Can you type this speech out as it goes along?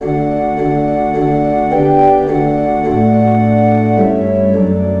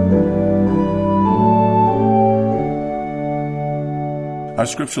Our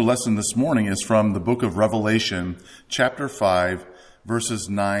scripture lesson this morning is from the book of Revelation, chapter 5, verses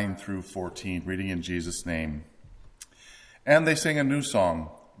 9 through 14, reading in Jesus' name. And they sang a new song,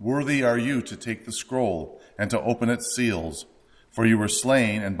 "Worthy are you to take the scroll and to open its seals, for you were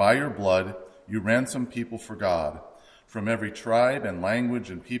slain, and by your blood you ransomed people for God, from every tribe and language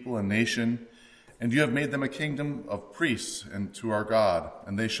and people and nation, and you have made them a kingdom of priests and to our God,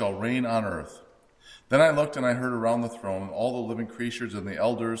 and they shall reign on earth." Then I looked and I heard around the throne all the living creatures and the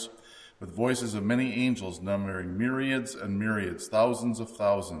elders with voices of many angels numbering myriads and myriads, thousands of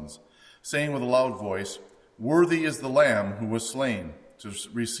thousands, saying with a loud voice, "Worthy is the Lamb who was slain to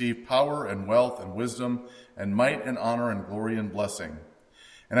receive power and wealth and wisdom and might and honor and glory and blessing."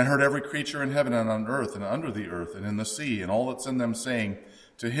 And I heard every creature in heaven and on earth and under the earth and in the sea and all that's in them saying,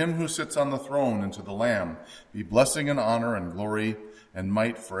 "To him who sits on the throne and to the Lamb be blessing and honor and glory and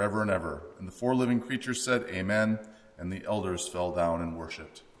might forever and ever." And the four living creatures said, "Amen," and the elders fell down and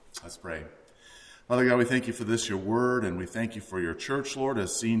worshipped. Let's pray. Father God, we thank you for this, your word, and we thank you for your church, Lord,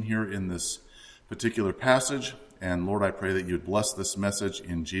 as seen here in this particular passage. And Lord, I pray that you'd bless this message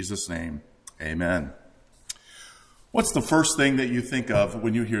in Jesus' name. Amen. What's the first thing that you think of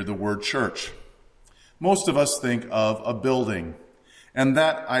when you hear the word church? Most of us think of a building. And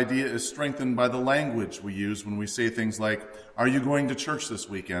that idea is strengthened by the language we use when we say things like, "Are you going to church this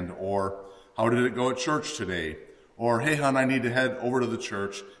weekend?" Or, "How did it go at church today?" Or, "Hey, hon, I need to head over to the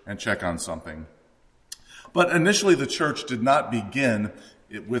church and check on something." But initially, the church did not begin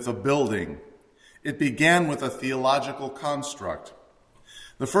with a building. It began with a theological construct.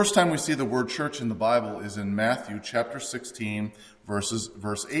 The first time we see the word church in the Bible is in Matthew chapter 16,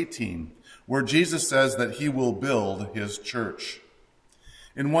 verse 18, where Jesus says that he will build his church.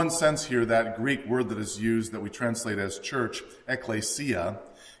 In one sense here, that Greek word that is used that we translate as church, ekklesia,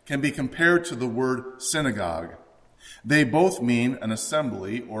 can be compared to the word synagogue. They both mean an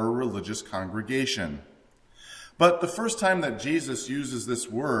assembly or a religious congregation. But the first time that Jesus uses this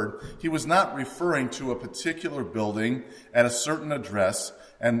word, he was not referring to a particular building at a certain address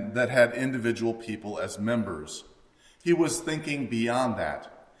and that had individual people as members. He was thinking beyond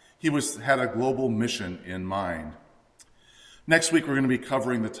that. He had a global mission in mind. Next week, we're going to be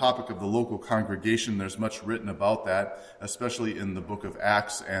covering the topic of the local congregation. There's much written about that, especially in the book of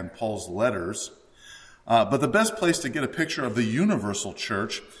Acts and Paul's letters. But the best place to get a picture of the universal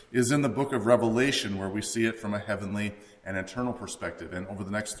church is in the book of Revelation, where we see it from a heavenly and eternal perspective. And over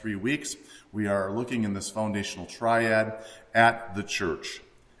the next 3 weeks, we are looking in this foundational triad at the church.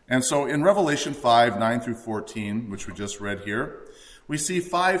 And so in Revelation 5, 9 through 14, which we just read here, we see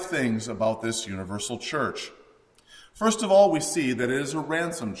 5 things about this universal church. First of all, we see that it is a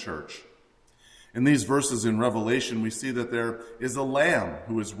ransomed church. In these verses in Revelation, we see that there is a Lamb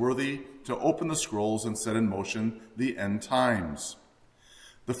who is worthy to open the scrolls and set in motion the end times.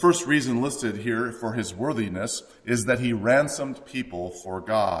 The first reason listed here for his worthiness is that he ransomed people for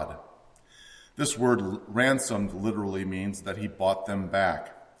God. This word ransomed literally means that he bought them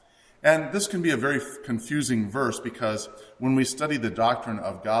back. And this can be a very confusing verse because when we study the doctrine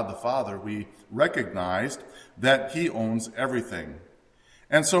of God the Father, we recognized that he owns everything.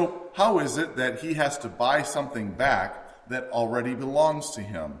 And so how is it that he has to buy something back that already belongs to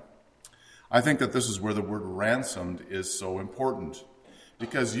him? I think that this is where the word ransomed is so important.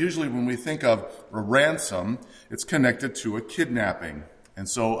 Because usually when we think of a ransom, it's connected to a kidnapping. And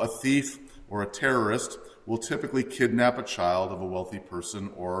so a thief or a terrorist will typically kidnap a child of a wealthy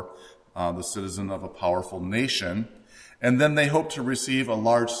person or the citizen of a powerful nation, and then they hope to receive a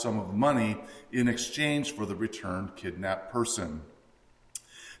large sum of money in exchange for the returned kidnapped person.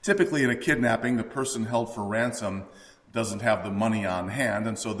 Typically in a kidnapping, the person held for ransom doesn't have the money on hand,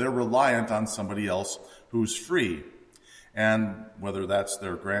 and so they're reliant on somebody else who's free. And whether that's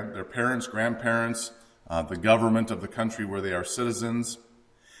their parents, grandparents, the government of the country where they are citizens.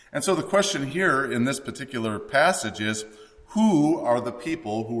 And so the question here in this particular passage is, who are the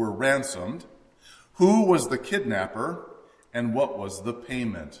people who were ransomed? Who was the kidnapper? And what was the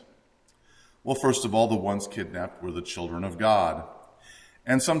payment? Well, first of all, the ones kidnapped were the children of God.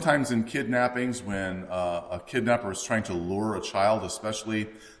 And sometimes in kidnappings, when a kidnapper is trying to lure a child, especially,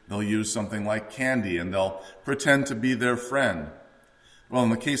 they'll use something like candy and they'll pretend to be their friend. Well, in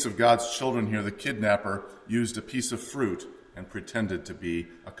the case of God's children here, the kidnapper used a piece of fruit and pretended to be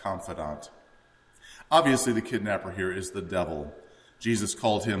a confidant. Obviously, the kidnapper here is the devil. Jesus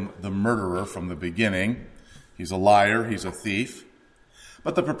called him the murderer from the beginning. He's a liar, he's a thief.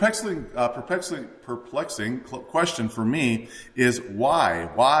 But the perplexing question for me is why?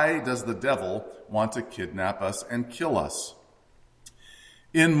 Why does the devil want to kidnap us and kill us?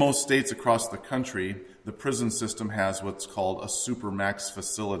 In most states across the country, the prison system has what's called a supermax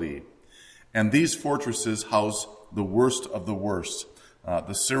facility. And these fortresses house the worst of the worst.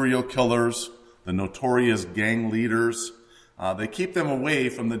 The serial killers, the notorious gang leaders. They keep them away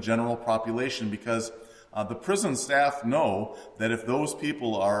from the general population because the prison staff know that if those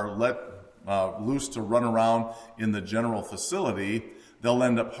people are let loose to run around in the general facility, they'll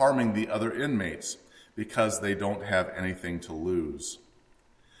end up harming the other inmates because they don't have anything to lose.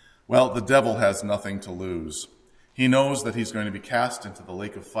 Well, the devil has nothing to lose. He knows that he's going to be cast into the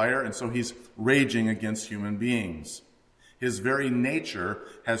lake of fire, and so he's raging against human beings. His very nature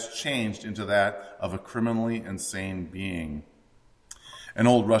has changed into that of a criminally insane being. An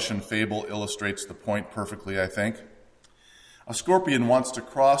old Russian fable illustrates the point perfectly, I think. A scorpion wants to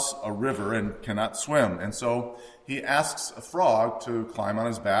cross a river and cannot swim, and so he asks a frog to climb on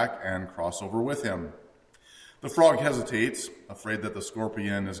his back and cross over with him. The frog hesitates, afraid that the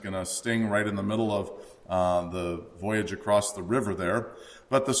scorpion is going to sting right in the middle of the voyage across the river there.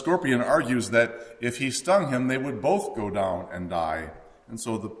 But the scorpion argues that if he stung him, they would both go down and die. And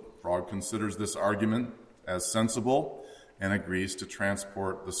so the frog considers this argument as sensible and agrees to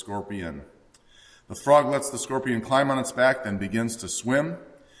transport the scorpion. The frog lets the scorpion climb on its back, then begins to swim.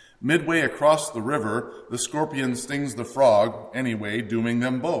 Midway across the river, the scorpion stings the frog anyway, dooming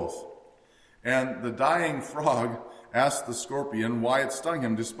them both. And the dying frog asks the scorpion why it stung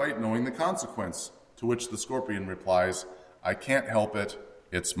him despite knowing the consequence, to which the scorpion replies, "I can't help it,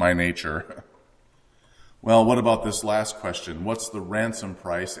 it's my nature." Well, what about this last question? What's the ransom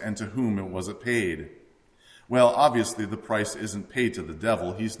price and to whom was it paid? Well, obviously the price isn't paid to the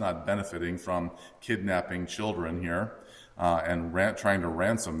devil. He's not benefiting from kidnapping children here and trying to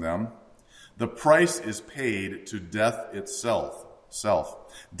ransom them. The price is paid to death itself.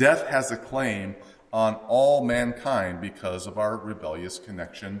 Death has a claim on all mankind because of our rebellious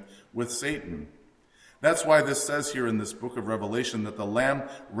connection with Satan. That's why this says here in this book of Revelation that the Lamb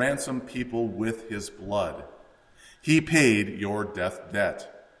ransomed people with his blood. He paid your death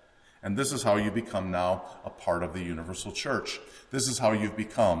debt. And this is how you become now a part of the universal church. This is how you've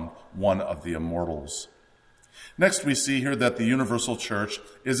become one of the immortals. Next, we see here that the universal church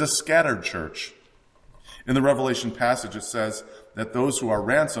is a scattered church. In the Revelation passage, it says that those who are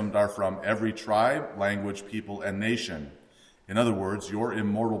ransomed are from every tribe, language, people, and nation. In other words, your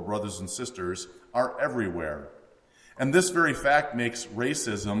immortal brothers and sisters are everywhere. And this very fact makes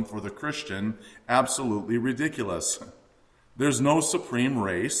racism for the Christian absolutely ridiculous. There's no supreme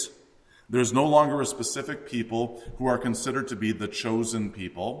race. There's no longer a specific people who are considered to be the chosen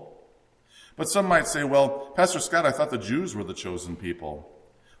people. But some might say, well, Pastor Scott, I thought the Jews were the chosen people.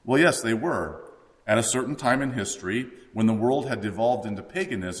 Well, yes, they were. At a certain time in history, when the world had devolved into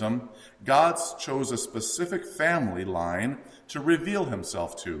paganism, God chose a specific family line to reveal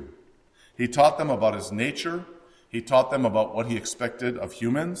himself to. He taught them about his nature. He taught them about what he expected of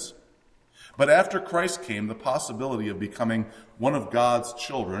humans. But after Christ came, the possibility of becoming one of God's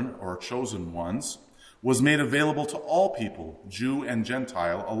children, or chosen ones, was made available to all people, Jew and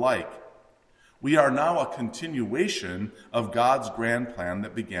Gentile alike. We are now a continuation of God's grand plan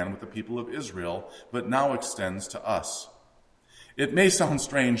that began with the people of Israel, but now extends to us. It may sound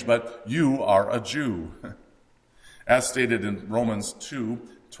strange, but you are a Jew. As stated in Romans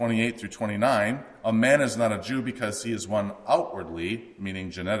 2:28 through 29, a man is not a Jew because he is one outwardly, meaning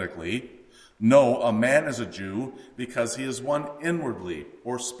genetically. No, a man is a Jew because he is one inwardly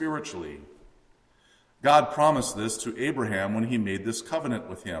or spiritually. God promised this to Abraham when he made this covenant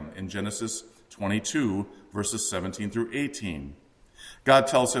with him in Genesis 22, verses 17 through 18. God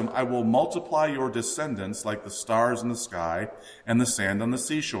tells him, "I will multiply your descendants like the stars in the sky and the sand on the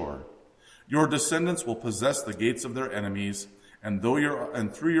seashore. Your descendants will possess the gates of their enemies, and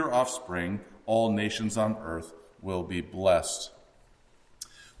through your offspring, all nations on earth will be blessed."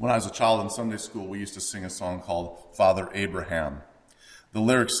 When I was a child in Sunday school, we used to sing a song called Father Abraham. The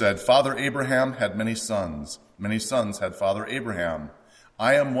lyrics said, "Father Abraham had many sons had Father Abraham.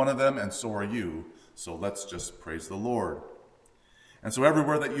 I am one of them, and so are you, so let's just praise the Lord." And so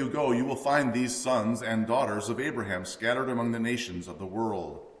everywhere that you go, you will find these sons and daughters of Abraham scattered among the nations of the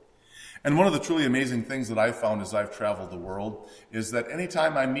world. And one of the truly amazing things that I've found as I've traveled the world is that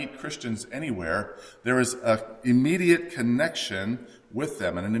anytime I meet Christians anywhere, there is an immediate connection with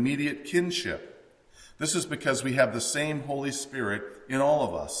them and an immediate kinship. This is because we have the same Holy Spirit in all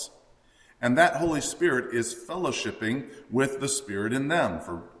of us. And that Holy Spirit is fellowshipping with the Spirit in them,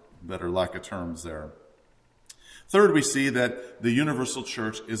 for better lack of terms there. Third, we see that the universal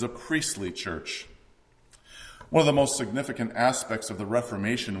church is a priestly church. One of the most significant aspects of the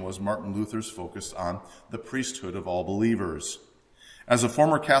Reformation was Martin Luther's focus on the priesthood of all believers. As a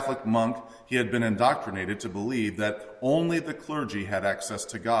former Catholic monk, he had been indoctrinated to believe that only the clergy had access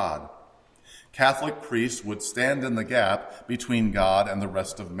to God. Catholic priests would stand in the gap between God and the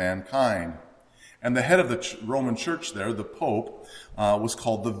rest of mankind. And the head of the Roman Church there, the Pope, was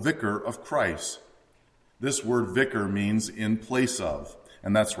called the Vicar of Christ. This word vicar means in place of,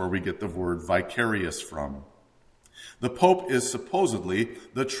 and that's where we get the word vicarious from. The Pope is supposedly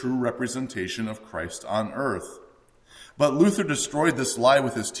the true representation of Christ on earth. But Luther destroyed this lie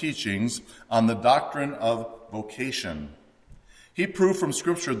with his teachings on the doctrine of vocation. He proved from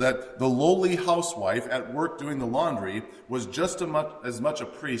Scripture that the lowly housewife at work doing the laundry was just as much a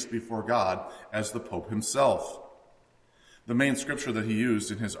priest before God as the Pope himself. The main scripture that he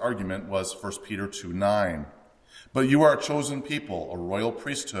used in his argument was 1 Peter 2:9. But you are a chosen people, a royal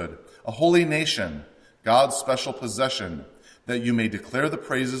priesthood, a holy nation, God's special possession, that you may declare the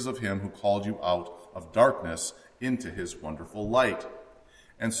praises of him who called you out of darkness into his wonderful light.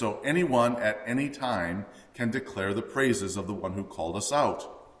 And so anyone at any time can declare the praises of the one who called us out.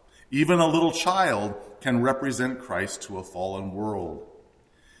 Even a little child can represent Christ to a fallen world.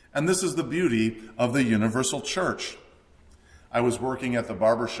 And this is the beauty of the universal church. I was working at the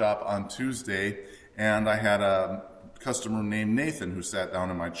barber shop on Tuesday, and I had a customer named Nathan who sat down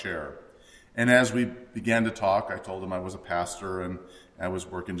in my chair. And as we began to talk, I told him I was a pastor and I was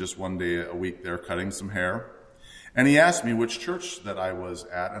working just one day a week there cutting some hair. And he asked me which church that I was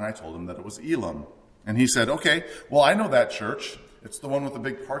at, and I told him that it was Elam. And he said, okay, well, I know that church. It's the one with the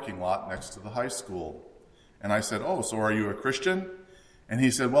big parking lot next to the high school. And I said, oh, so are you a Christian? And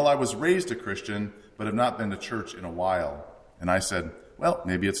he said, well, I was raised a Christian, but have not been to church in a while. And I said, well,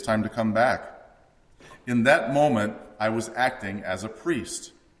 maybe it's time to come back. In that moment, I was acting as a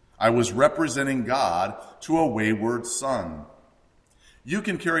priest. I was representing God to a wayward son. You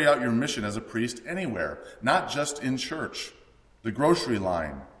can carry out your mission as a priest anywhere, not just in church, the grocery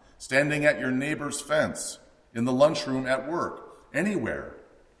line, standing at your neighbor's fence, in the lunchroom at work, anywhere.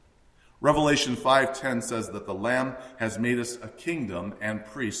 Revelation 5:10 says that the Lamb has made us a kingdom and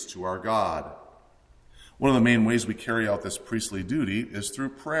priests to our God. One of the main ways we carry out this priestly duty is through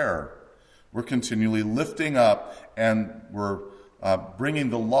prayer. We're continually lifting up and we're bringing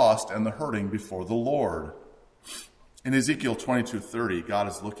the lost and the hurting before the Lord. In Ezekiel 22:30, God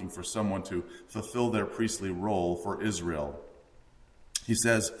is looking for someone to fulfill their priestly role for Israel. He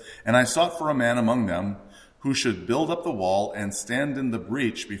says, and I sought for a man among them who should build up the wall and stand in the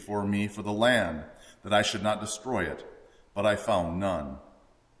breach before me for the land, that I should not destroy it. But I found none.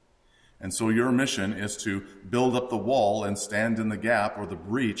 And so your mission is to build up the wall and stand in the gap or the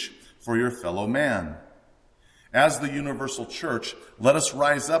breach for your fellow man. As the universal church, let us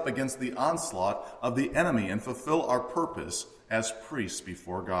rise up against the onslaught of the enemy and fulfill our purpose as priests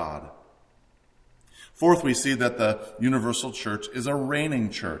before God. Fourth, we see that the universal church is a reigning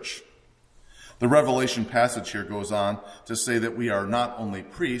church. The Revelation passage here goes on to say that we are not only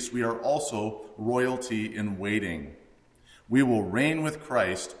priests, we are also royalty in waiting. We will reign with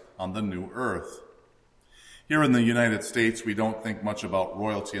Christ on the new earth. Here in the United States, we don't think much about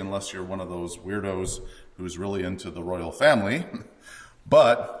royalty unless you're one of those weirdos who's really into the royal family.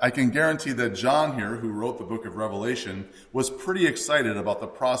 But I can guarantee that John here, who wrote the book of Revelation, was pretty excited about the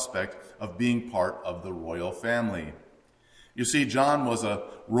prospect of being part of the royal family. You see, John was a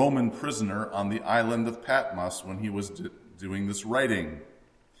Roman prisoner on the island of Patmos when he was doing this writing.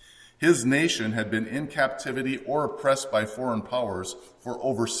 His nation had been in captivity or oppressed by foreign powers for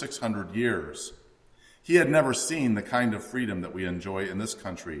over 600 years. He had never seen the kind of freedom that we enjoy in this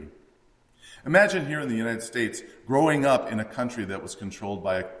country. Imagine here in the United States growing up in a country that was controlled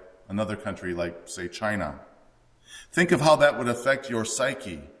by another country like, say, China. Think of how that would affect your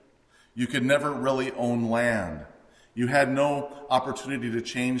psyche. You could never really own land. You had no opportunity to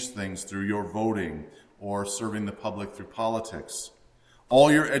change things through your voting or serving the public through politics.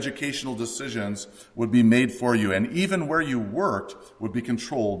 All your educational decisions would be made for you, and even where you worked would be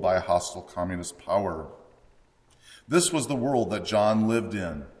controlled by a hostile communist power. This was the world that John lived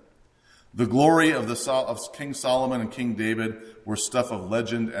in. The glory of King Solomon and King David were stuff of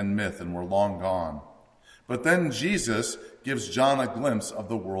legend and myth and were long gone. But then Jesus gives John a glimpse of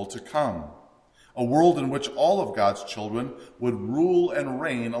the world to come, a world in which all of God's children would rule and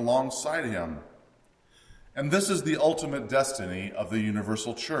reign alongside him. And this is the ultimate destiny of the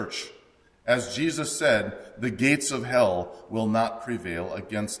universal church. As Jesus said, the gates of hell will not prevail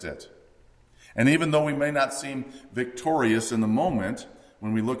against it. And even though we may not seem victorious in the moment,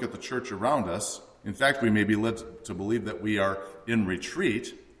 when we look at the church around us, in fact, we may be led to believe that we are in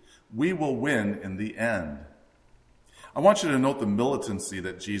retreat, we will win in the end. I want you to note the militancy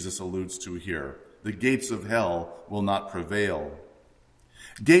that Jesus alludes to here. The gates of hell will not prevail.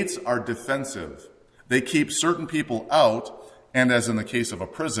 Gates are defensive. They keep certain people out, and as in the case of a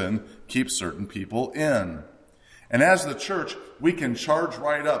prison, keep certain people in. And as the church, we can charge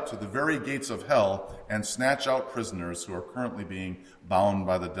right up to the very gates of hell and snatch out prisoners who are currently being bound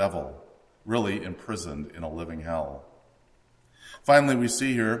by the devil, really imprisoned in a living hell. Finally, we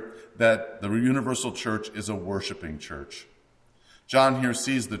see here that the universal church is a worshiping church. John here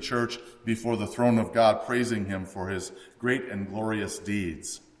sees the church before the throne of God, praising him for his great and glorious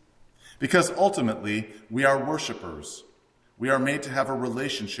deeds. Because ultimately, we are worshipers. We are made to have a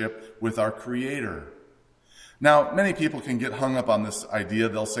relationship with our Creator. Now, many people can get hung up on this idea.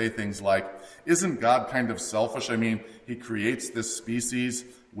 They'll say things like, isn't God kind of selfish? I mean, he creates this species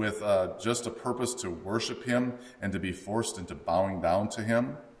with just a purpose to worship him and to be forced into bowing down to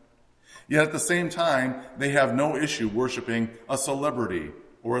him. Yet at the same time, they have no issue worshiping a celebrity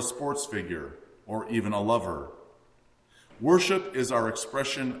or a sports figure or even a lover. Worship is our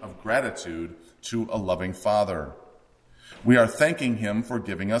expression of gratitude to a loving Father. We are thanking him for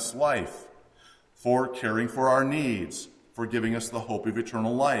giving us life, for caring for our needs, for giving us the hope of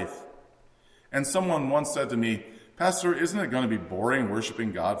eternal life. And someone once said to me, Pastor, isn't it going to be boring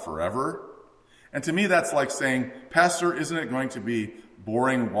worshiping God forever? And to me, that's like saying, Pastor, isn't it going to be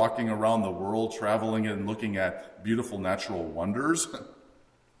boring walking around the world, traveling and looking at beautiful natural wonders?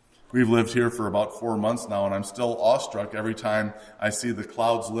 We've lived here for about 4 months now, and I'm still awestruck every time I see the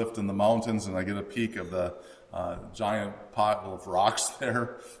clouds lift in the mountains and I get a peek of the giant pile of rocks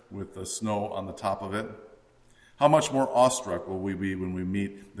there with the snow on the top of it. How much more awestruck will we be when we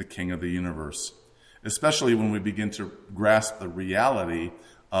meet the King of the universe, especially when we begin to grasp the reality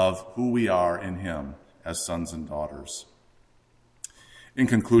of who we are in him as sons and daughters. In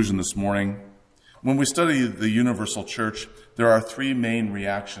conclusion this morning, when we study the universal church, there are 3 main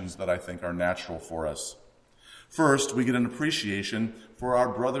reactions that I think are natural for us. First, we get an appreciation for our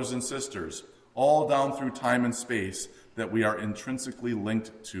brothers and sisters, all down through time and space, that we are intrinsically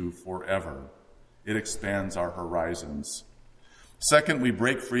linked to forever. It expands our horizons. Second, we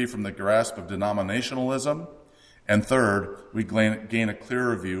break free from the grasp of denominationalism. And third, we gain a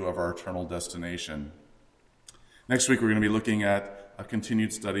clearer view of our eternal destination. Next week, we're going to be looking at a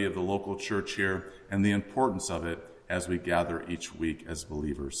continued study of the local church here and the importance of it as we gather each week as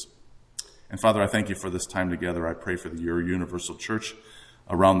believers. And Father, I thank you for this time together. I pray for your universal church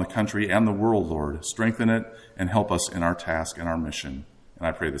around the country and the world, Lord. Strengthen it and help us in our task and our mission. And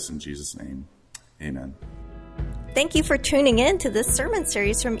I pray this in Jesus' name. Amen. Thank you for tuning in to this sermon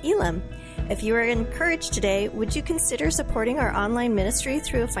series from Elam. If you are encouraged today, would you consider supporting our online ministry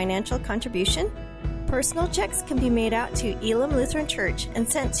through a financial contribution? Personal checks can be made out to Elam Lutheran Church and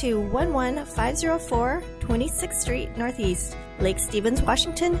sent to 11504 26th Street Northeast, Lake Stevens,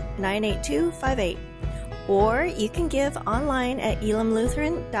 Washington, 98258. Or you can give online at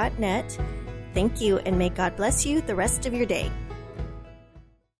elamlutheran.net. Thank you, and may God bless you the rest of your day.